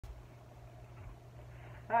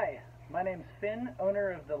Hi, my name's Finn, owner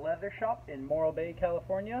of the leather shop in Morro Bay,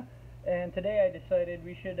 California, and today I decided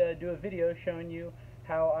we should do a video showing you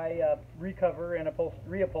how I recover and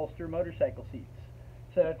reupholster motorcycle seats.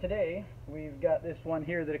 So today we've got this one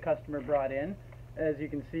here that a customer brought in. As you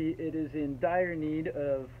can see, it is in dire need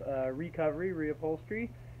of recovery, reupholstery,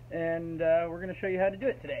 and we're going to show you how to do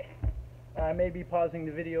it today. I may be pausing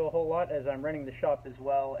the video a whole lot as I'm running the shop as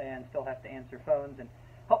well and still have to answer phones and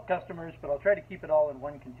help customers, but I'll try to keep it all in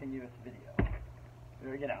one continuous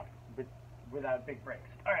video, you know, without big breaks.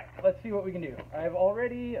 Alright, let's see what we can do. I've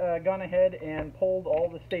already gone ahead and pulled all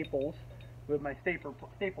the staples with my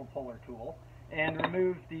staple puller tool and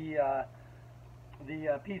removed the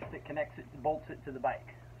piece that connects it, bolts it to the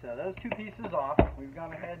bike. So those two pieces off. We've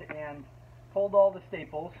gone ahead and pulled all the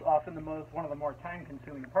staples, often one of the more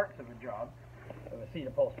time-consuming parts of a job, of a seat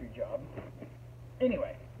upholstery job.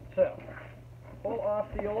 Anyway, so pull off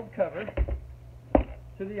the old cover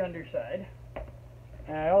to the underside.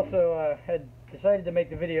 And I also had decided to make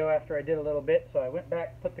the video after I did a little bit, so I went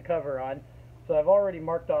back, put the cover on. So I've already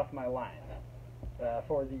marked off my lines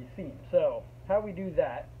for these seams. So how we do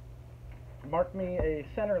that, mark me a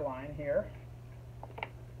center line here.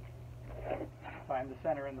 Find the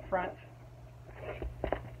center in the front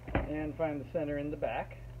and find the center in the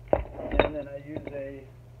back. And then I use a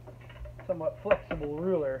somewhat flexible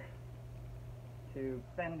ruler to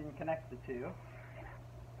bend and connect the two.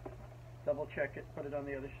 Double check it, put it on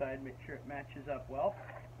the other side, make sure it matches up well.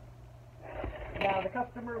 Now the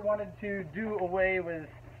customer wanted to do away with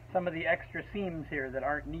some of the extra seams here that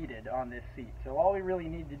aren't needed on this seat. So all we really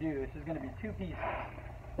need to do, this is going to be two pieces.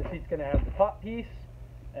 The seat's going to have the top piece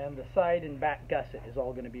and the side and back gusset is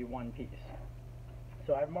all going to be one piece.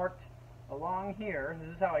 So I've marked along here, this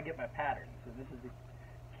is how I get my pattern. So this is the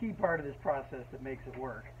key part of this process that makes it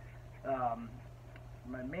work.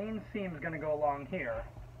 My main seam is going to go along here.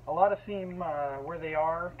 A lot of seam where they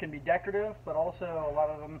are can be decorative, but also a lot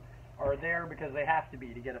of them are there because they have to be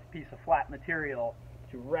to get a piece of flat material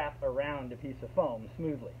to wrap around a piece of foam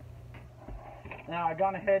smoothly. Now I've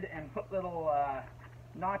gone ahead and put little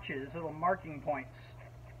notches, little marking points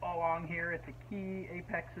along here at the key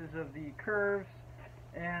apexes of the curves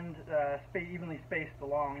and evenly spaced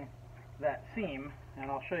along that seam, and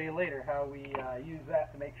I'll show you later how we use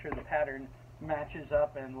that to make sure the pattern matches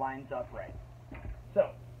up and lines up right.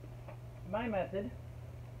 So, my method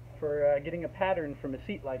for getting a pattern from a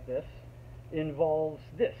seat like this involves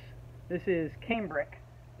this. This is cambric.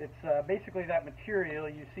 It's basically that material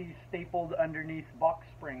you see stapled underneath box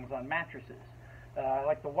springs on mattresses. I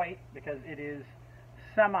like the white because it is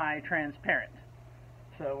semi-transparent.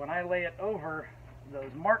 So when I lay it over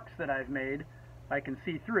those marks that I've made, I can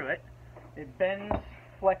see through it. It bends,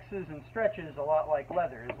 flexes, and stretches a lot like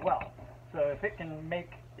leather as well. So if it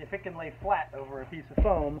can lay flat over a piece of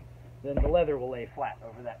foam, then the leather will lay flat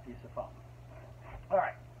over that piece of foam.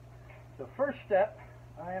 Alright, so first step,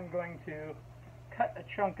 I am going to cut a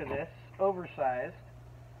chunk of this, oversized,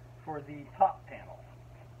 for the top panel.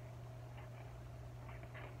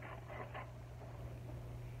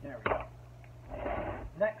 There we go.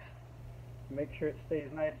 Next, to make sure it stays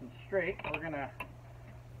nice and straight, we're going to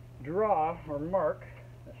draw or mark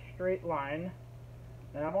a straight line.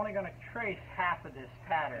 And I'm only going to trace half of this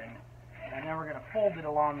pattern, and then we're going to fold it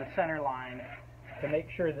along the center line to make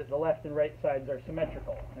sure that the left and right sides are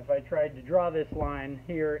symmetrical. If I tried to draw this line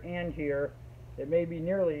here and here, it may be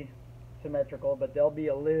nearly symmetrical, but they'll be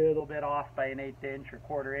a little bit off by an 1/8 inch or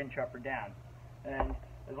 1/4 inch up or down. And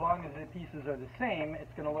as long as the pieces are the same,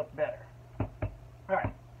 it's going to look better.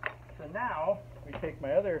 Alright, so now we take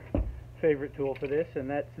my other favorite tool for this, and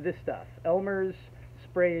that's this stuff, Elmer's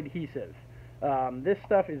spray adhesive. This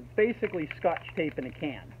stuff is basically Scotch tape in a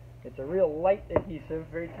can. It's a real light adhesive,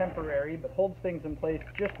 very temporary, but holds things in place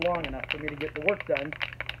just long enough for me to get the work done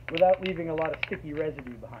without leaving a lot of sticky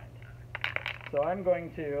residue behind. So I'm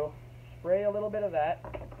going to spray a little bit of that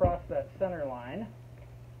across that center line,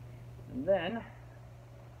 and then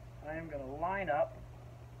I am going to line up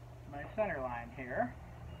my center line here,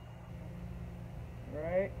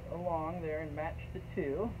 right along there, and match the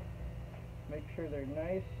two. Make sure they're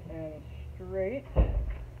nice and straight,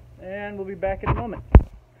 and we'll be back in a moment.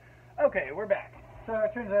 Okay, we're back. So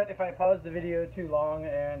it turns out if I pause the video too long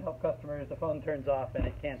and help customers, the phone turns off and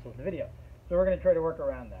it cancels the video. So we're going to try to work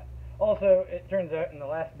around that. Also, it turns out in the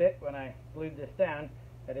last bit when I glued this down,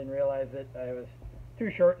 I didn't realize that I was too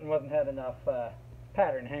short and wasn't had enough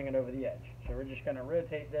pattern hanging over the edge. So we're just going to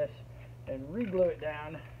rotate this and re-glue it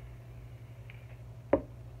down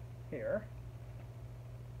here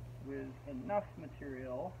with enough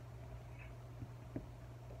material.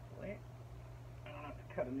 Hopefully, I don't have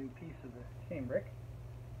to cut a new piece of the cambric.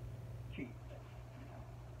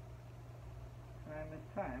 Time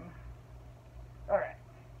is time. Alright.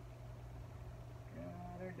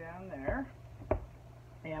 Got her down there.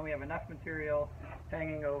 And we have enough material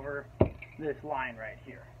hanging over this line right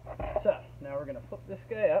here. So, now we're going to flip this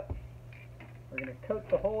guy up. We're going to coat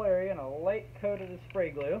the whole area in a light coat of the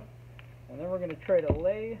spray glue. And then we're going to try to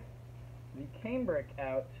lay the cambric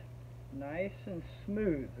out nice and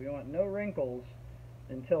smooth. We want no wrinkles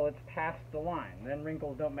until it's past the line. Then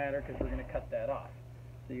wrinkles don't matter because we're going to cut that off.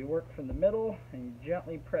 So you work from the middle and you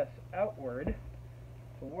gently press outward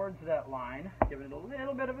towards that line. Give it a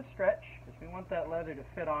little bit of a stretch because we want that leather to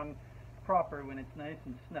fit on proper when it's nice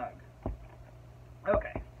and snug.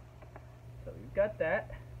 Okay, so we've got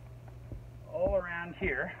that all around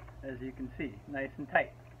here, as you can see, nice and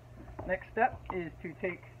tight. Next step is to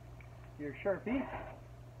take your Sharpie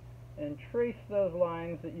and trace those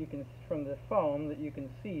lines that you can, from the foam, that you can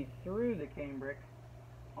see through the cambric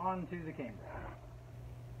onto the cambric.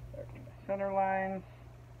 Start from the center lines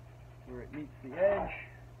where it meets the edge,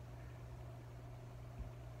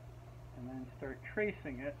 and then start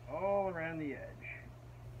tracing it all around the edge.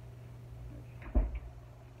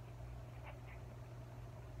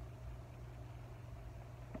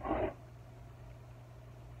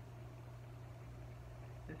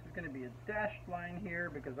 This is going to be a dashed line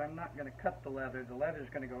here because I'm not going to cut the leather. The leather is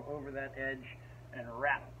going to go over that edge and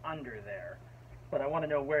wrap under there. But I want to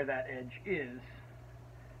know where that edge is.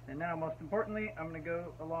 And now, most importantly, I'm going to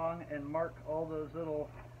go along and mark all those little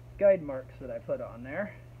guide marks that I put on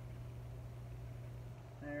there.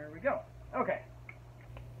 There we go. Okay.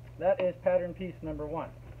 That is pattern piece number 1.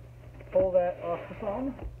 Pull that off the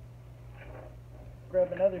foam.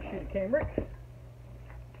 Grab another sheet of cambric.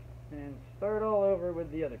 And start all over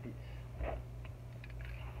with the other piece.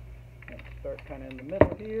 And start kind of in the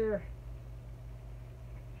middle here.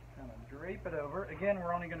 Kind of drape it over. Again,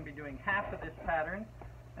 we're only going to be doing half of this pattern.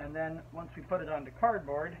 And then once we put it onto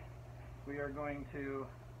cardboard, we are going to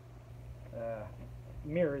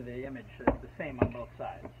mirror the image so it's the same on both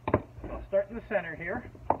sides. So I'll start in the center here.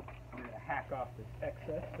 I'm going to hack off this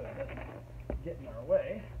excess so it doesn't get in our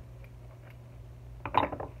way.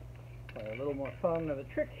 A little more foam. Now the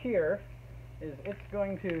trick here is it's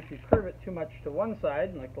going to, if you curve it too much to one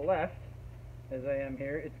side, like the left, as I am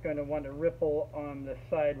here, it's going to want to ripple on the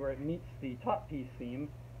side where it meets the top piece seam.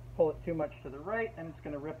 Pull it too much to the right, and it's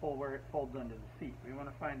going to ripple where it folds under the seat. We want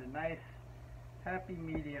to find a nice, happy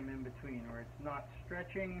medium in between where it's not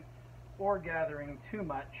stretching or gathering too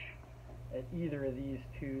much at either of these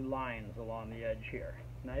two lines along the edge here.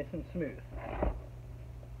 Nice and smooth.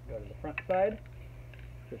 Go to the front side.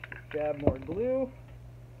 Just dab more glue.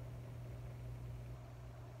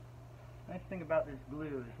 Nice thing about this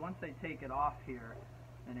glue is once I take it off here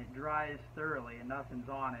and it dries thoroughly and nothing's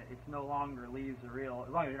on it, it no longer leaves a real,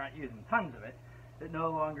 as long as you're not using tons of it, it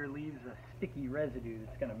no longer leaves a sticky residue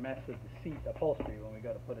that's going to mess with the seat upholstery when we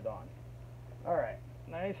go to put it on. Alright,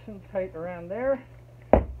 nice and tight around there.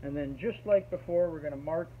 And then just like before, we're going to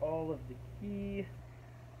mark all of the key,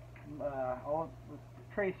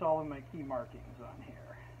 trace all of my key markings on here.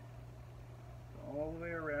 All the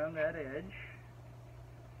way around that edge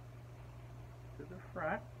to the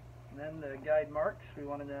front. And then the guide marks, we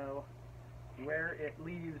want to know where it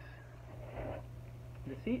leaves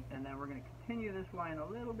the seat, and then we're going to continue this line a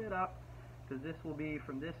little bit up because this will be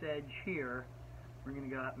from this edge here. We're going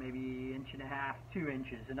to go up maybe 1.5 inches, 2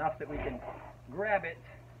 inches, enough that we can grab it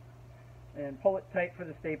and pull it tight for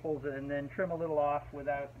the staples and then trim a little off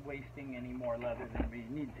without wasting any more leather than we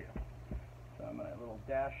need to. So I'm going to have a little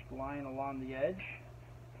dashed line along the edge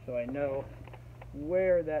so I know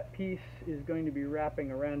where that piece is going to be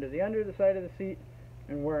wrapping around to the under the side of the seat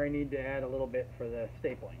and where I need to add a little bit for the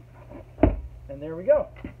stapling. And there we go.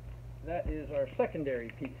 That is our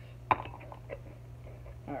secondary piece.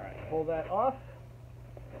 Alright, pull that off.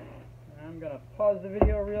 I'm going to pause the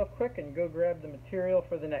video real quick and go grab the material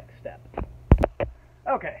for the next step.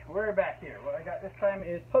 Okay, we're back here. What I got this time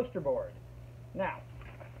is poster board. Now,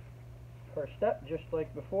 first step, just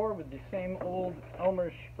like before with the same old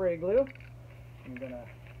Elmer's spray glue, I'm going to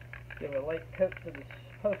give a light coat to this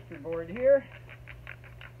poster board here,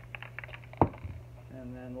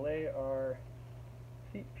 and then lay our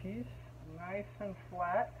seat piece nice and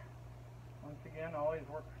flat. Once again, always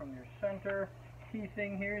work from your center. Key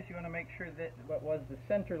thing here is you want to make sure that what was the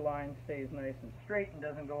center line stays nice and straight and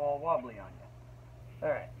doesn't go all wobbly on you.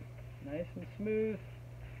 Alright, nice and smooth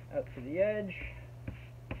out to the edge.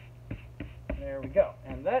 There we go.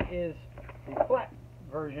 And that is the flat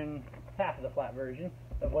version, half of the flat version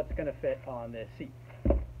of what's going to fit on this seat.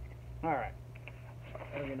 Alright,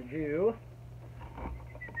 what we're going to do,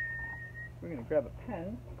 we're going to grab a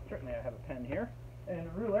pen. Certainly I have a pen here, and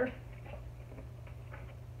a ruler.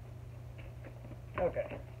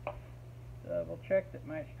 Okay. Double check that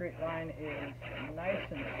my straight line is nice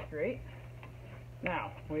and straight.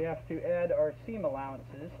 Now, we have to add our seam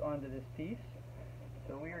allowances onto this piece.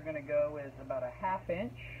 So we are going to go with about a 1/2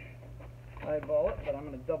 inch. Eyeball it, but I'm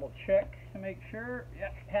going to double check to make sure.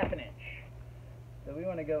 Yep, 1/2 inch. So we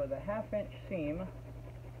want to go with a 1/2 inch seam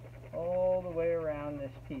all the way around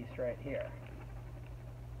this piece right here.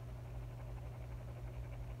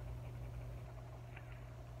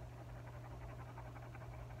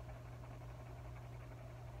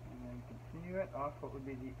 And then continue it off what would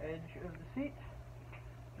be the edge of the seat.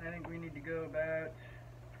 I think we need to go about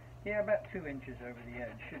 2 inches over the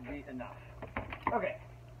edge should be enough. Okay,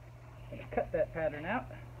 I'm going to cut that pattern out.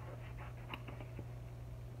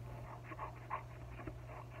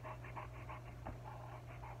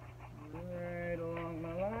 Right along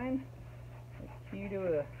my line. The key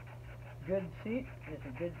to a good seat is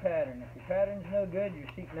a good pattern. If your pattern's no good, your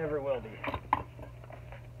seat never will be.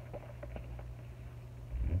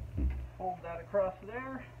 Fold that across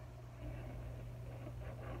there.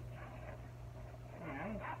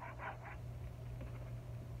 And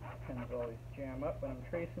pins always jam up when I'm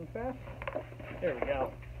tracing fast. There we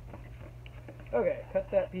go. Okay, cut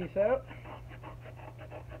that piece out.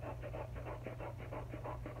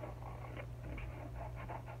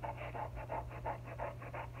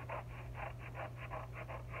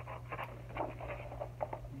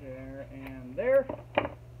 There and there.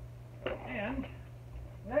 And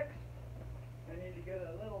next, I need to get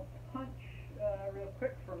a little punch real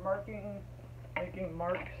quick for making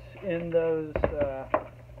marks in those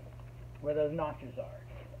where those notches are.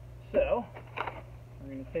 So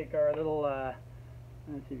we're going to take our little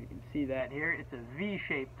let's see if you can see that here. It's a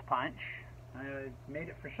V-shaped punch. I made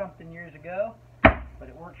it for something years ago, but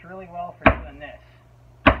it works really well for doing this,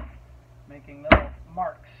 making little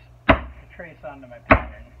marks to trace onto my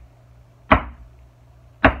pattern.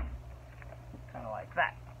 Kind of like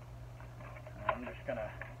that. I'm just going to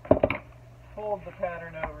fold the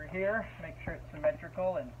pattern over here, make sure it's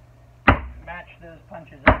symmetrical, and match those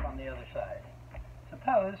punches up on the other side.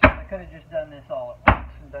 Suppose I could have just done this all at once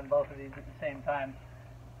and done both of these at the same time,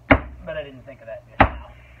 but I didn't think of that just now.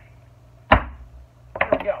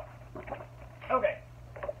 There we go. Okay.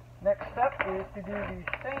 Next step is to do the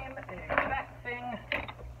same exact thing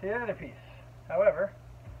to the other piece. However,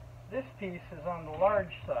 this piece is on the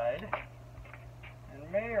large side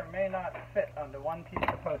and may or may not fit onto one piece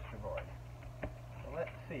of poster board. So let's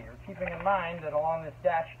see. We're keeping in mind that along this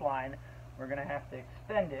dashed line, we're going to have to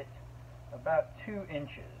extend it about 2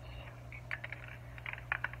 inches.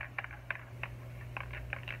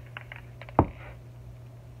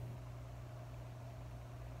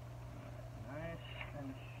 Nice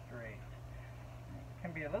and straight. It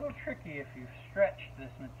can be a little tricky if you stretch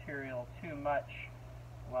this material too much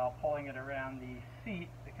while pulling it around the seat,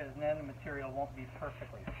 because then the material won't be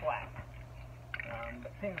perfectly flat. But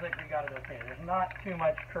it seems like we got it okay. There's not too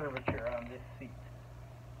much curvature on this seat.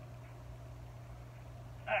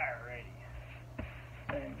 Alrighty.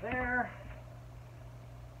 And there.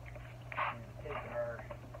 Take our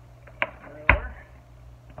ruler.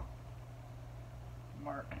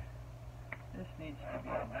 Mark. This needs to be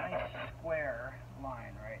a nice square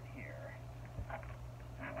line right here.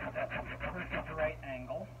 That's a perfect right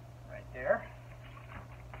angle right there.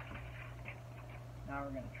 Now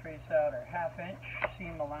we're going to trace out our 1/2 inch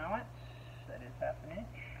seam allowance. That is 1/2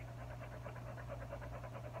 inch.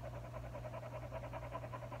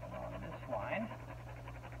 On this line.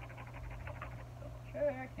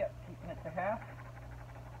 Check. Yep, keeping it to 1/2.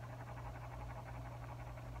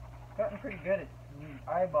 Gotten pretty good at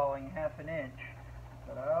eyeballing 1/2 inch,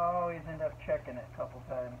 but I always end up checking it a couple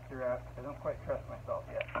times throughout because I don't quite trust myself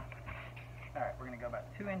yet. Alright, we're going to go about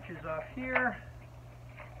 2 inches off here.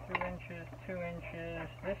 2 inches, 2 inches.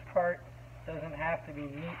 This part doesn't have to be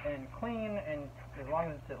neat and clean, and as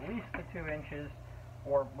long as it's at least the 2 inches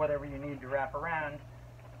or whatever you need to wrap around,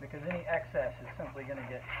 because any excess is simply going to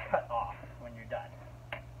get cut off when you're done.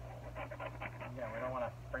 Again, we don't want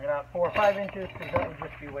to bring it out 4 or 5 inches because that would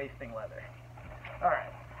just be wasting leather.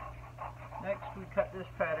 Alright, next we cut this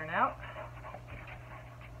pattern out.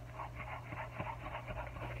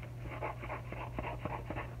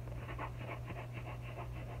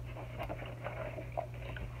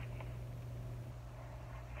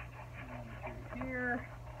 Here.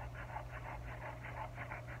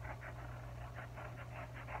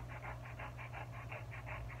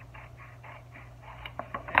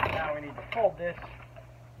 And now we need to fold this,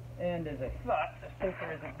 and as I thought, this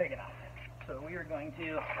paper isn't big enough. So we are going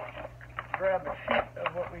to grab a sheet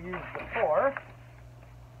of what we used before,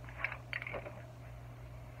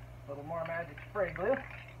 a little more magic spray glue,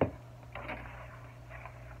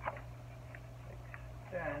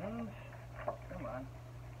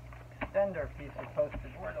 extend our piece of posted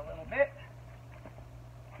board a little bit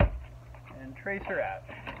and trace her out.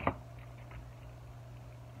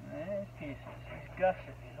 These pieces, these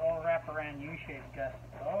gussets, these all wraparound U-shaped gussets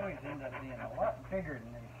always end up being a lot bigger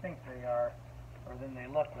than they think they are, or than they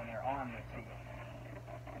look when they're on the seat.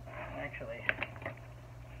 Actually, it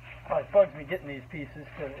always bugs me getting these pieces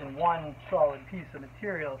in one solid piece of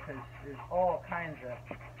material, because there's all kinds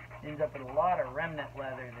of, ends up with a lot of remnant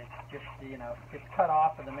leather that just, you know, gets cut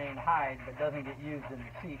off of the main hide but doesn't get used in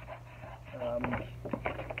the seat.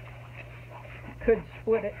 Could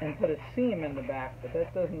split it and put a seam in the back, but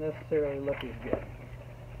that doesn't necessarily look as good.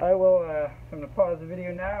 I will, I'm going to pause the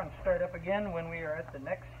video now and start up again when we are at the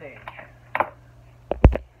next stage.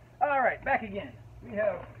 Alright, back again. We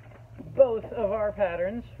have both of our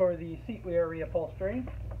patterns for the seat we are reupholstering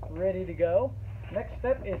ready to go. Next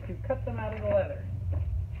step is to cut them out of the leather.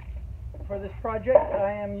 For this project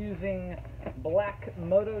I am using black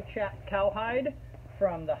Moto Chat cowhide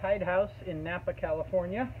from the Hide House in Napa,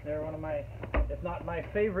 California. They're one of my, if not my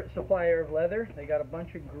favorite supplier of leather. They got a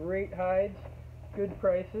bunch of great hides, good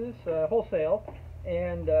prices, wholesale,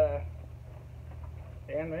 and yeah,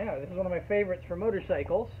 this is one of my favorites for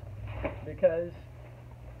motorcycles because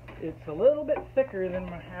it's a little bit thicker than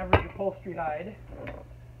my average upholstery hide,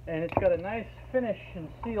 and it's got a nice finish and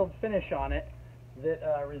sealed finish on it that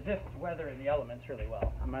resists weather and the elements really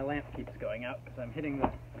well. And my lamp keeps going out because I'm hitting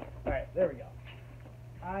the... Alright, there we go.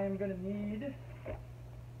 I am going to need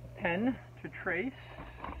a pen to trace.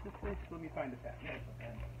 Let me find a pen. There's a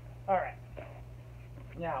pen. Alright.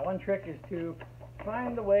 Now, one trick is to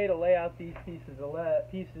find a way to lay out these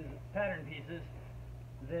pattern pieces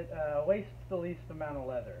that wastes the least amount of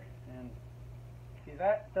leather. And see,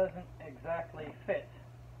 that doesn't exactly fit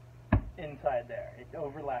inside there. It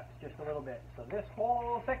overlaps just a little bit. So this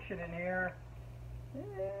whole section in here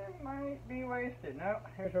might be wasted. No,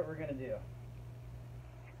 here's what we're going to do.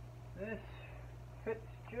 This fits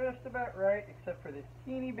just about right, except for this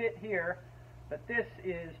teeny bit here, but this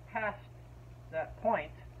is past that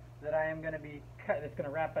point that I am going to be it's going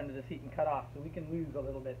to wrap under the seat and cut off, so we can lose a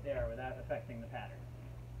little bit there without affecting the pattern.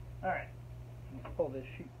 Alright, let's pull this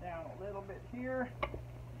sheet down a little bit here,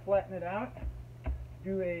 flatten it out,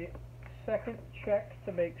 do a second check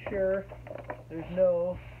to make sure there's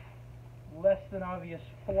no less than obvious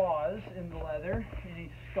flaws in the leather, any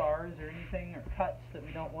scars or anything, or cuts that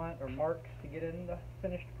we don't want, or marks to get in the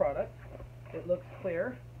finished product. It looks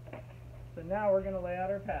clear. So now we're going to lay out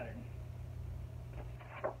our pattern.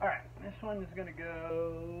 Alright, this one is going to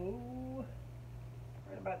go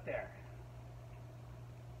right about there.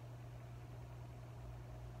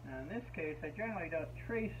 Now in this case, I generally don't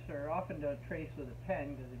trace, or often don't trace with a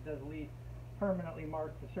pen, because it does permanently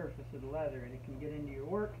mark the surface of the leather and it can get into your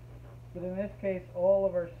work. But in this case, all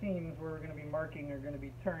of our seams we're going to be marking are going to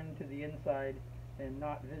be turned to the inside and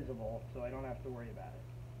not visible, so I don't have to worry about it.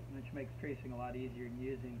 Which makes tracing a lot easier than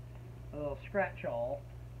using a little scratch-all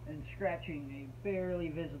and scratching a barely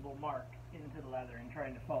visible mark into the leather and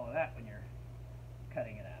trying to follow that when you're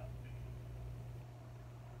cutting it out.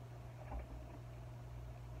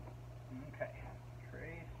 Okay,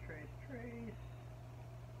 trace, trace, trace.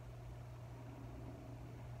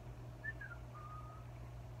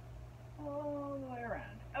 All the way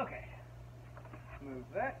around. Okay. Move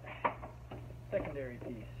that. Secondary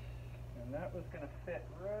piece. And that was going to fit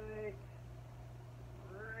right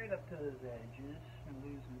up to those edges. I'm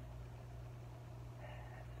losing.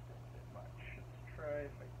 That's a bit much. Let's try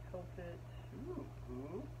if I tilt it. Ooh,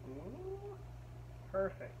 ooh, ooh.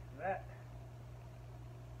 Perfect. That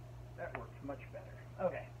works much better.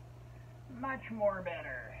 Okay. Much more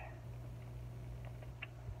better.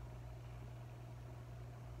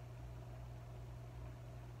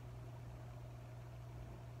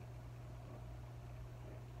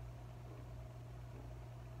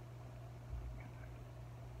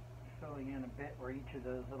 Filling in a bit where each of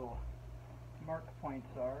those little mark points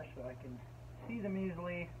are so I can see them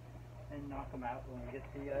easily and knock them out when we get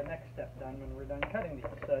the next step done when we're done cutting these.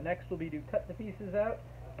 So next will be to cut the pieces out,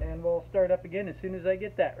 and we'll start up again as soon as I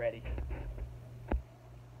get that ready.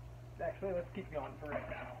 Actually, let's keep going for right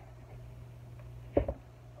now.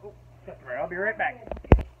 Oh, I'll be right back.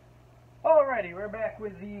 Alrighty, we're back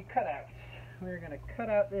with the cutouts. We're going to cut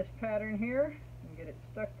out this pattern here and get it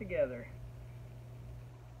stuck together.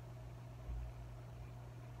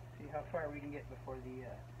 See how far we can get before the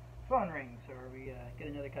phone rings, or we get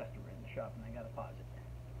another customer in the shop and I gotta pause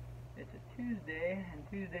it. It's a Tuesday, and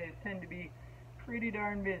Tuesdays tend to be pretty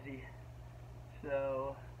darn busy,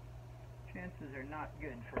 so chances are not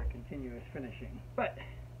good for a continuous finishing, but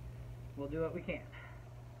we'll do what we can.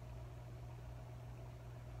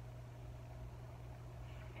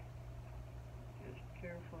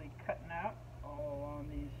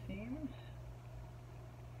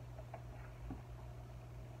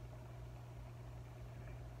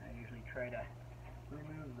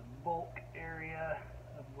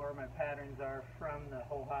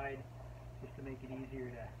 side just to make it easier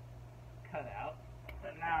to cut out.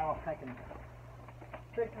 But now I can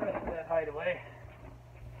take the rest of that hide away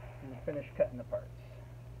and finish cutting the parts.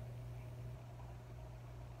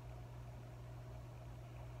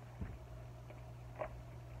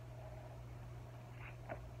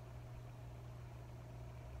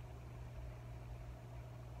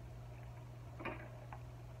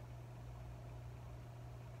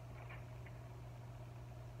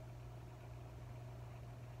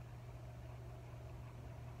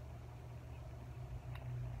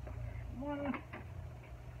 One.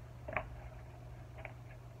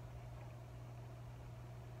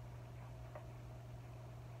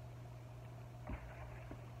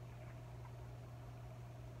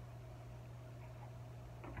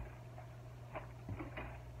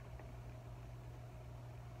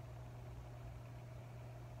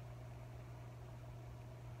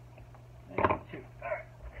 And two. All right.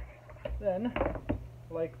 Then,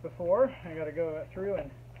 like before, I got to go through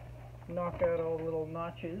and knock out all the little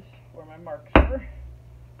notches where my marks are.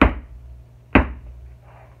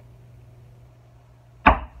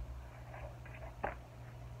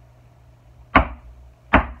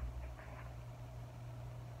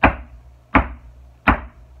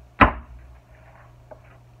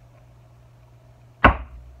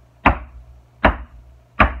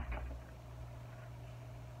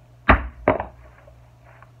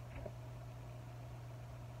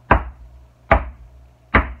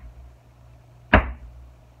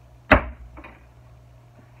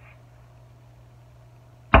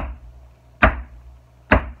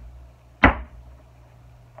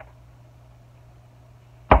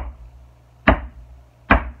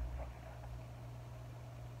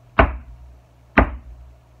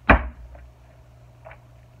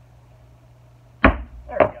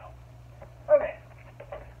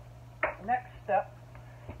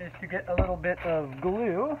 Is to get a little bit of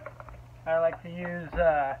glue. I like to use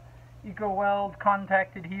EcoWeld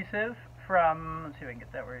contact adhesive from, let's see if I can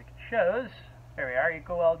get that where it shows. There we are,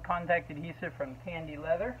 EcoWeld contact adhesive from Tandy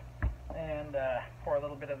Leather. And pour a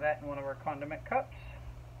little bit of that in one of our condiment cups.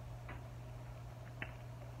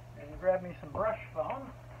 And grab me some brush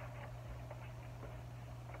foam.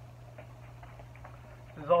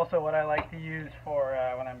 This is also what I like to use for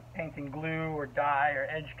when I'm painting glue or dye or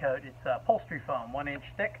edge coat. It's upholstery foam, 1 inch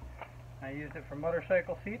thick. I used it for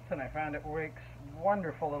motorcycle seats and I found it makes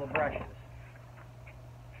wonderful little brushes.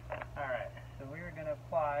 Alright, so we're going to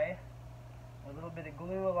apply a little bit of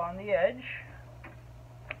glue along the edge.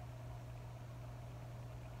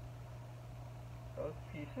 Both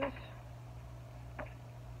pieces.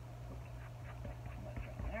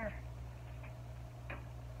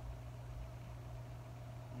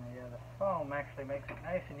 The foam actually makes it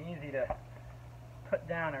nice and easy to put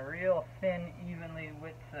down a real thin, evenly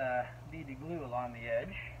width beaded glue along the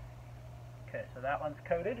edge. Okay, so that one's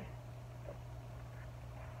coated. I'm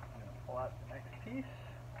going to pull out the next piece.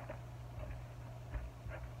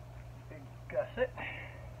 Big gusset.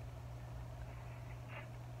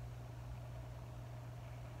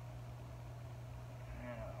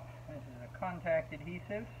 Now, this is a contact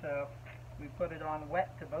adhesive, so we put it on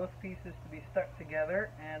wet to both pieces to be stuck together,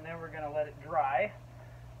 and then we're going to let it dry.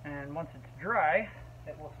 And once it's dry,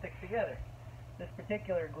 it will stick together. This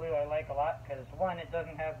particular glue I like a lot because, one, it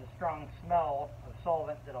doesn't have the strong smell of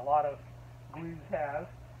solvent that a lot of glues have,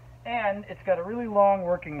 and it's got a really long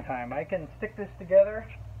working time. I can stick this together,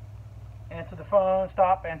 answer the phone,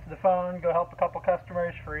 stop, answer the phone, go help a couple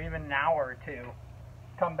customers for even an hour or two,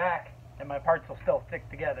 come back, and my parts will still stick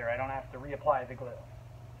together. I don't have to reapply the glue.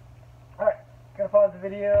 Alright, going to pause the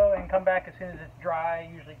video and come back as soon as it's dry.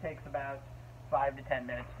 It usually takes about 5 to 10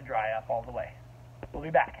 minutes to dry up all the way. We'll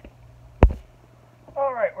be back.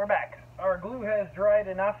 Alright, we're back. Our glue has dried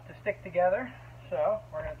enough to stick together, so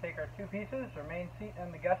we're going to take our two pieces, our main seat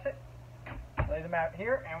and the gusset, lay them out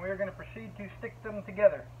here, and we're going to proceed to stick them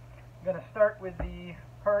together. I'm going to start with the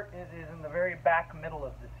part that is in the very back middle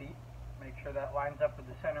of the seat. Make sure that lines up with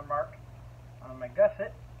the center mark on my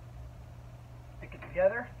gusset. Stick it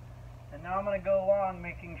together. And now I'm going to go along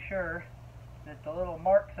making sure that the little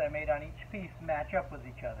marks I made on each piece match up with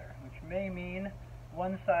each other, which may mean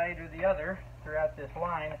one side or the other throughout this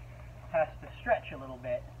line has to stretch a little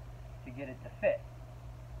bit to get it to fit.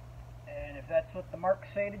 And if that's what the marks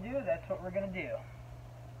say to do, that's what we're going to do.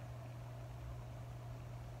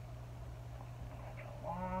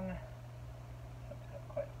 Along. So it's got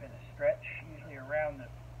quite a bit of stretch. Usually around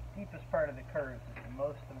the deepest part of the curves is the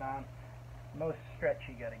most stretch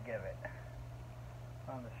you got to give it.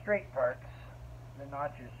 On the straight parts, the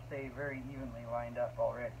notches stay very evenly lined up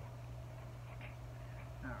already.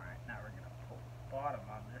 Alright, now we're going to pull the bottom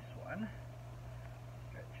on this one,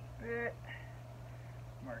 stretch it fit.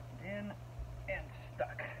 Mark it in and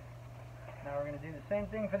stuck. Now we're going to do the same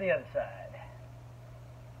thing for the other side.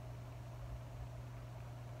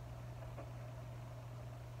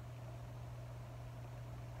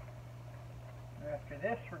 After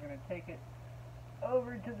this, we're going to take it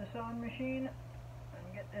over to the sewing machine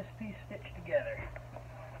and get this piece stitched together.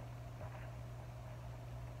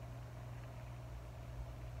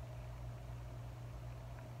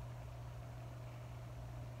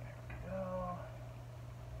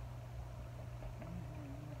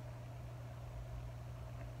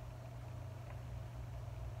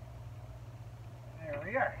 There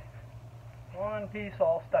we are. One piece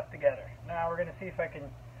all stuck together. Now we're going to see if I can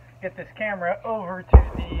get this camera over to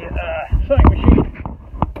the sewing machine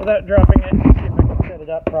without dropping it, and see if I can set it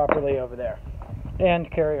up properly over there and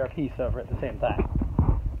carry our piece over at the same time.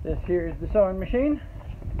 This here is the sewing machine.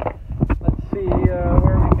 Let's see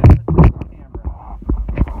where we can put this camera.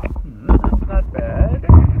 That's not bad.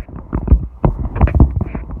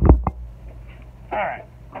 Alright.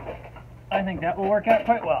 I think that will work out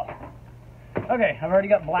quite well. Okay, I've already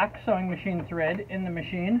got black sewing machine thread in the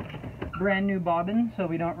machine. Brand new bobbin so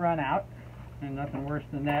we don't run out. And nothing worse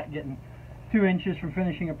than that, getting 2 inches from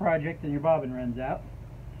finishing a project and your bobbin runs out.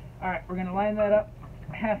 Alright, we're going to line that up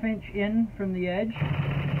 1/2 inch in from the edge,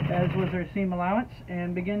 as was our seam allowance,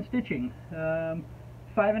 and begin stitching.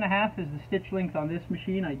 5.5 is the stitch length on this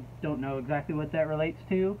machine. I don't know exactly what that relates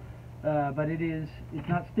to, but it's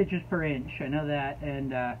not stitches per inch, I know that,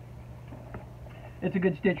 and it's a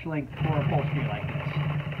good stitch length for upholstery like this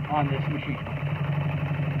on this machine.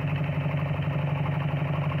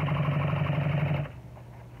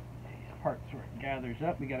 These parts where it gathers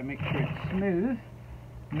up, we got to make sure it's smooth,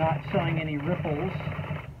 not sewing any ripples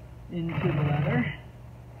into the leather.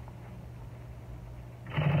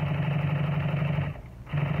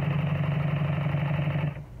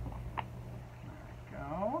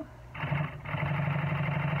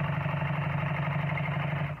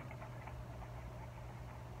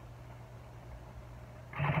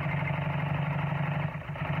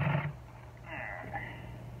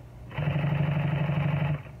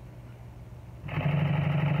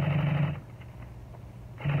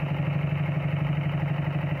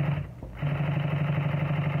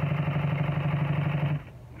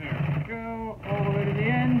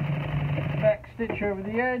 Stitch over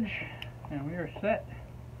the edge, and we are set.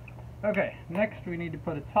 Okay, next we need to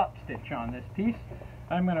put a top stitch on this piece.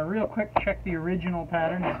 I'm going to real quick check the original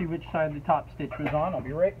pattern to see which side the top stitch was on. I'll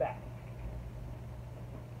be right back.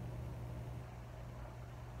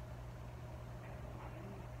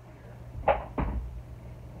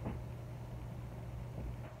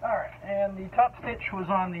 Alright, and the top stitch was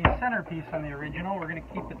on the center piece on the original. We're going to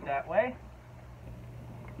keep it that way.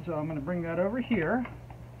 So I'm going to bring that over here.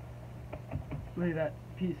 Lay that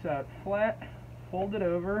piece out flat, fold it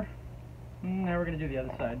over. Now we're going to do the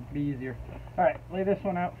other side, be easier. Alright, lay this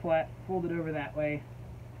one out flat, fold it over that way.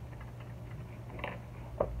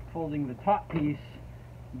 Folding the top piece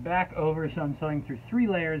back over, so I'm sewing through 3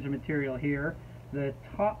 layers of material here. The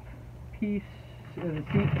top piece of the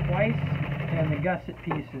seat twice, and the gusset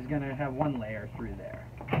piece is going to have 1 layer through there.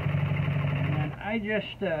 And then I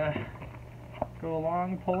just go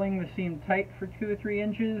along pulling the seam tight for 2 or 3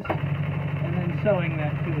 inches. And then sewing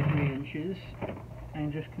that 2 or 3 inches,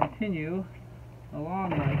 and just continue along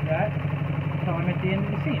like that until I'm at the end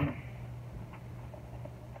of the seam.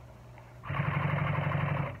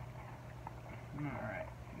 Alright,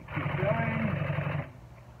 keep going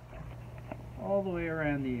all the way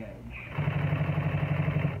around the edge.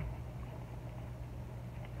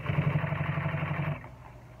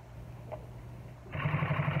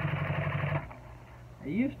 I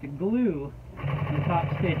used to glue the top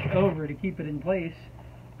stitch over to keep it in place,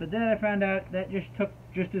 but then I found out that just took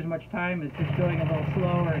just as much time as just going a little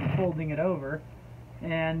slower and folding it over,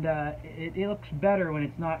 and it looks better when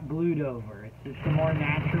it's not glued over. It's just a more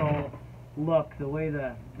natural look. The way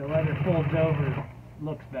the leather folds over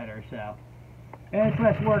looks better, so. And it's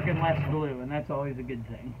less work and less glue, and that's always a good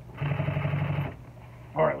thing.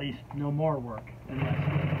 Or at least no more work and less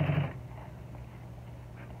glue.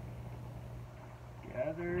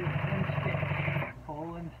 Gather and stitch,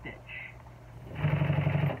 pull and stitch.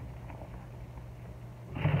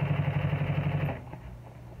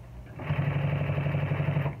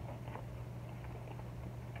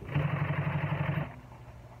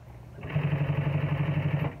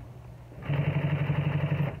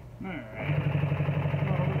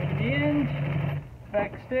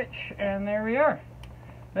 Back stitch, and there we are.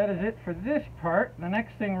 That is it for this part. The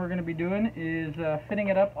next thing we're going to be doing is fitting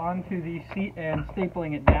it up onto the seat and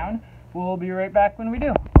stapling it down. We'll be right back when we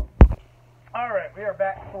do. Alright, we are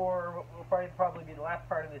back for what will probably be the last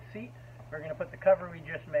part of the seat. We're going to put the cover we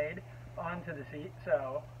just made onto the seat,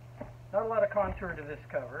 so not a lot of contour to this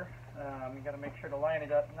cover. You got to make sure to line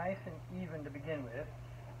it up nice and even to begin with.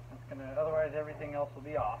 Otherwise everything else will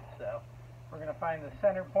be off. So we're going to find the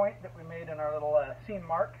center point that we made in our little seam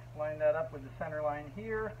mark, line that up with the center line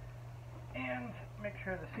here, and make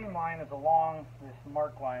sure the seam line is along this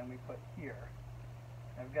mark line we put here.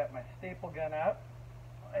 I've got my staple gun out,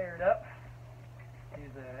 aired up.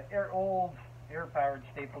 Use an old air-powered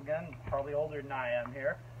staple gun, probably older than I am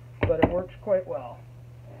here, but it works quite well.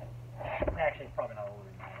 Actually, it's probably not older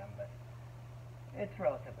than I am, but it's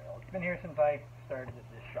relatively old. It's been here since I started at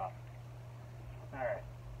this shop. Alright.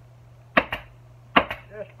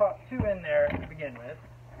 Just pop two in there to begin with.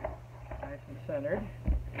 Nice and centered.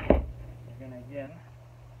 We're going to, again,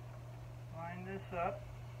 line this up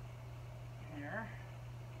here.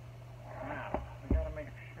 Now, we got to make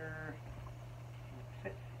sure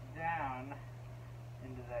fits down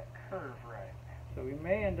into that curve right. So we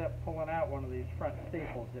may end up pulling out one of these front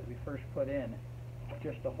staples that we first put in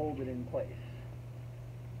just to hold it in place.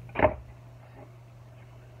 Put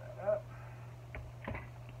that up.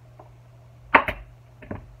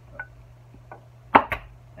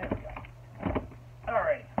 There we go.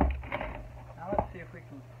 Alright. Now let's see if we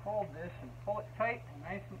can fold this and pull it tight and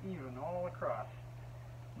nice and even all across.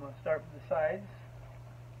 I'm going to start with the sides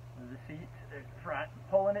of the seat, there's the front,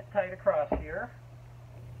 pulling it tight across here,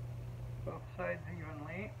 both sides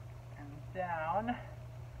evenly, and down.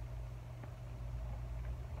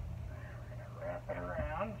 We're going to wrap it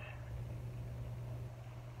around.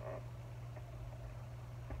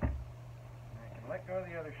 And I can let go of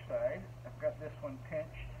the other side. I've got this one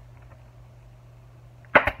pinched.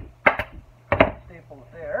 Staples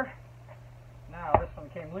there. Now this one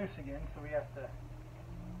came loose again, so we have to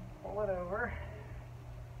pull it over.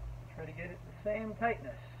 Try to get it the same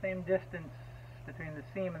tightness, same distance between the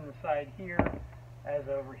seam and the side here as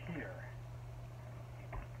over here.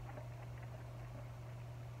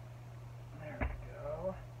 There we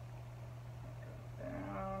go. Goes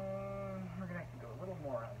down. We're going to have to go a little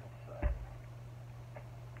more on this side.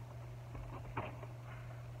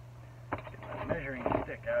 Get my measuring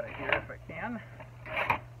stick out of here if I can.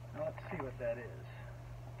 Now let's see what that is.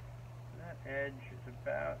 That edge is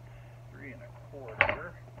about 3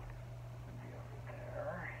 1/4.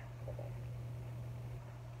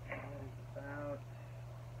 About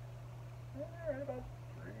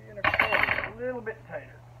 3 1/4, a little bit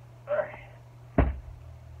tighter. Alright. Pull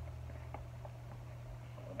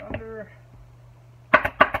it under. A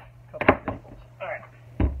couple of staples. Alright.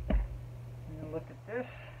 And look at this.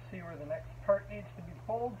 See where the next part needs to be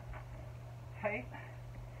pulled. Tight.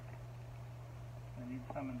 I need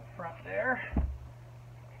some in the front there.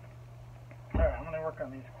 Alright, I'm going to work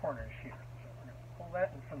on these corners here. So we're going to pull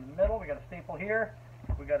that in from the middle. We got a staple here.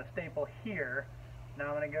 We got a staple here. Now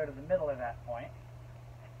I'm going to go to the middle of that point.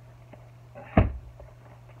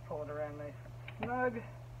 Pull it around nice and snug.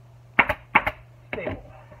 Staple.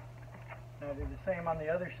 Now do the same on the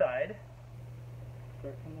other side.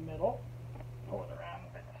 Start from the middle. Pull it around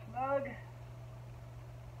a bit snug.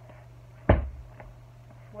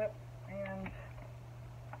 Flip and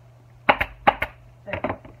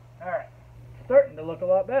staple. Alright. Starting to look a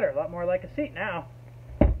lot better. A lot more like a seat now.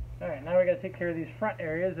 Alright, now we got to take care of these front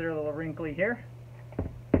areas that are a little wrinkly here.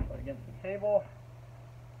 Against the table,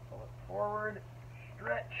 pull it forward,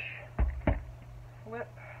 stretch, flip,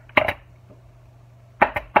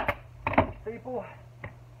 staple,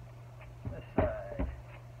 this side,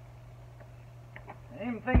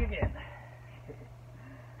 same thing again.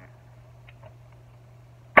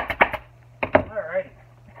 Alrighty,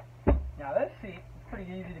 now this seat is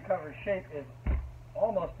pretty easy to cover. Shape is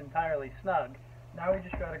almost entirely snug. Now we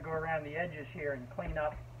just got to go around the edges here and clean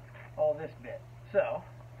up all this bit. So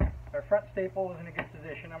our front staple is in a good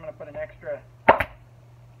position. I'm going to put an extra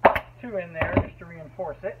 2 in there just to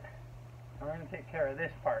reinforce it. And we're going to take care of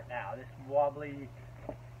this part now, this wobbly,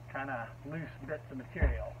 kind of loose bits of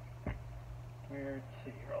material. Let's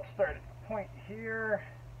see here. I'll start at the point here,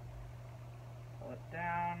 pull it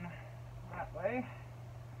down that way.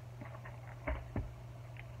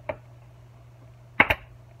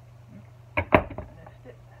 Missed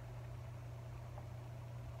it.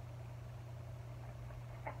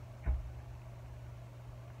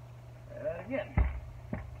 Again.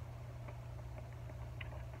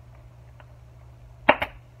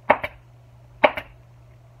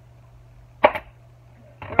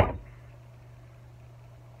 So,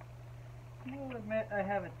 I'll admit I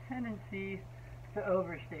have a tendency to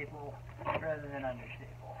overstaple rather than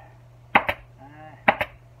understaple.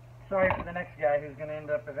 sorry for the next guy who's going to end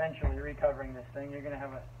up eventually recovering this thing. You're going to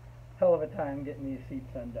have a hell of a time getting these seats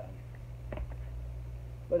undone.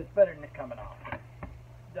 But it's better than it coming off.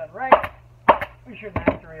 Done right, we shouldn't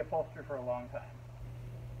have to reupholster for a long time.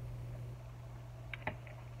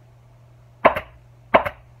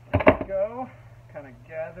 There we go. Kind of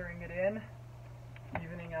gathering it in,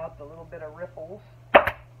 evening out the little bit of ripples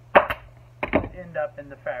that end up in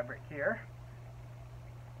the fabric here.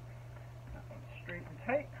 That one's straight and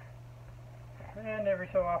tight. And every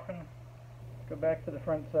so often, go back to the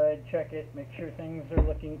front side, check it, make sure things are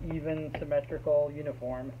looking even, symmetrical,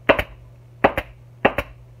 uniform.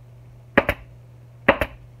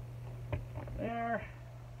 There.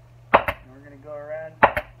 And we're going to go around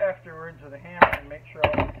afterwards with a hammer and make sure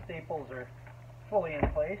all the staples are fully in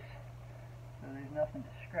place. So there's nothing to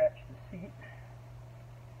scratch the seat.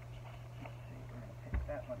 Let's see, we're going to take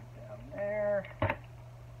that one down there.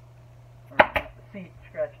 Or not the seat,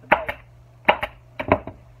 scratch the bike.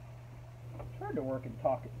 It's hard to work and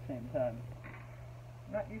talk at the same time.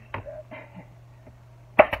 I'm not used to that.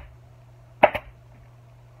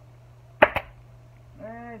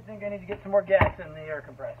 I think I need to get some more gas in the air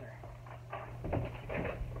compressor.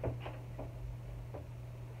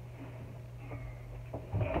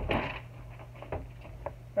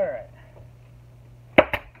 Alright.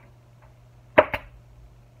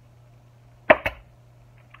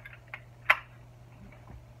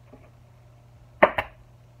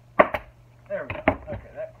 There we go.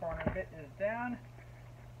 Okay, that corner bit is down.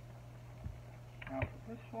 Now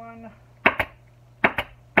for this one.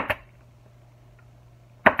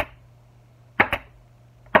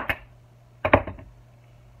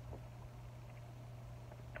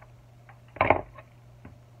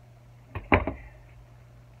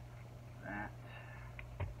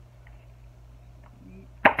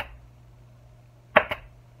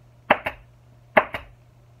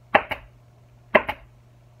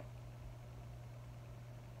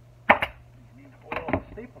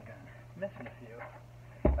 Staple gun. Missing a few.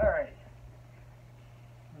 Alright.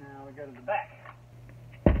 Now we go to the back.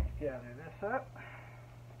 Gather this up.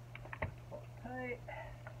 Pull it tight.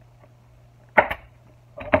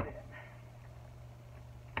 Pop it in.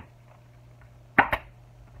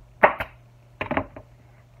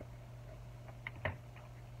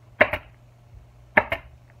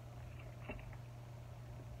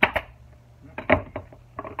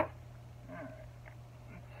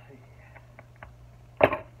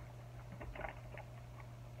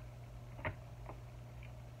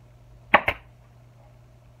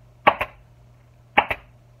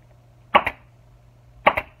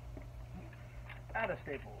 Out of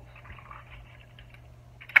staples.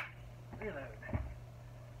 Reload.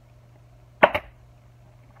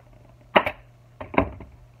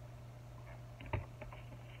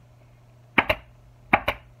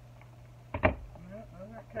 No,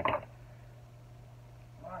 those aren't cut.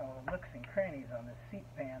 A lot of nooks and crannies on this seat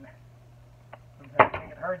pan. Sometimes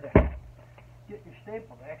make it hard to get your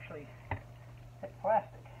staple to actually hit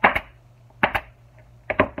plastic.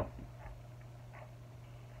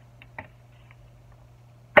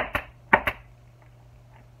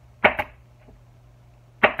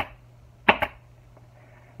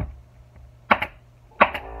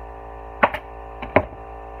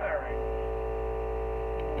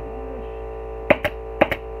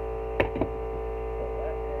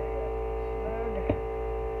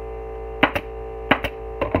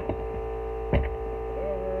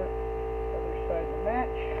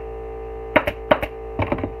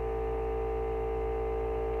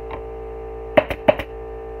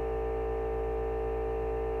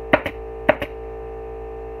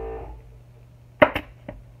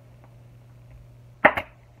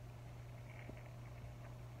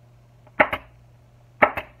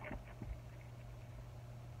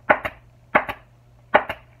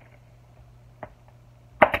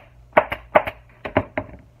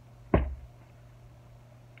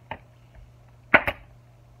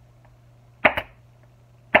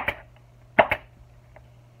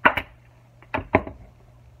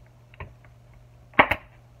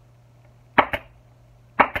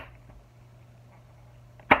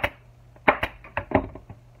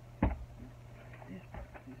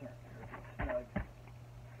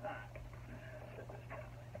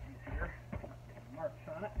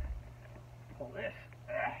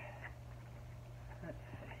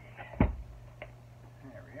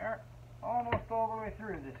 Almost all the way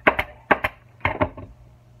through this guy.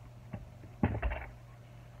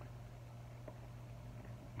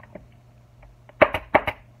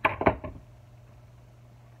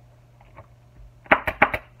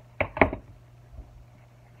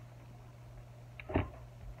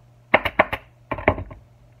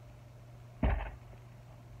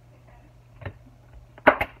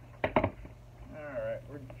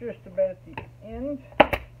 just about at the end.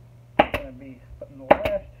 I'm going to be putting the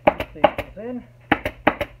last few staples in.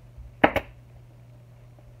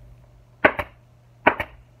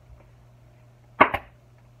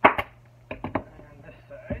 And this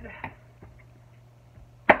side.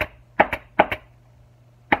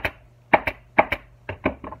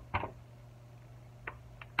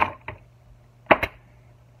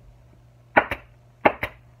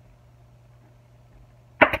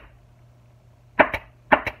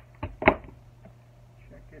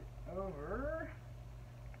 Over,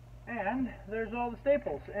 and there's all the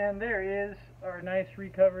staples, and there is our nice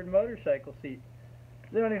recovered motorcycle seat.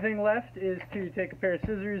 The only thing left is to take a pair of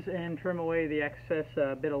scissors and trim away the excess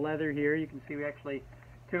bit of leather here. You can see we actually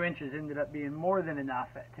 2 inches ended up being more than enough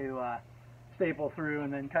to staple through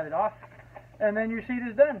and then cut it off, and then your seat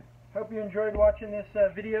is done. Hope you enjoyed watching this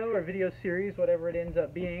video or video series, whatever it ends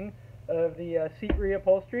up being, of the seat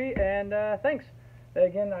reupholstery, and thanks.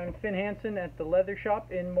 Again, I'm Finn Hansen at the Leather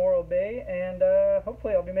Shop in Morro Bay, and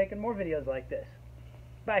hopefully I'll be making more videos like this.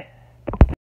 Bye.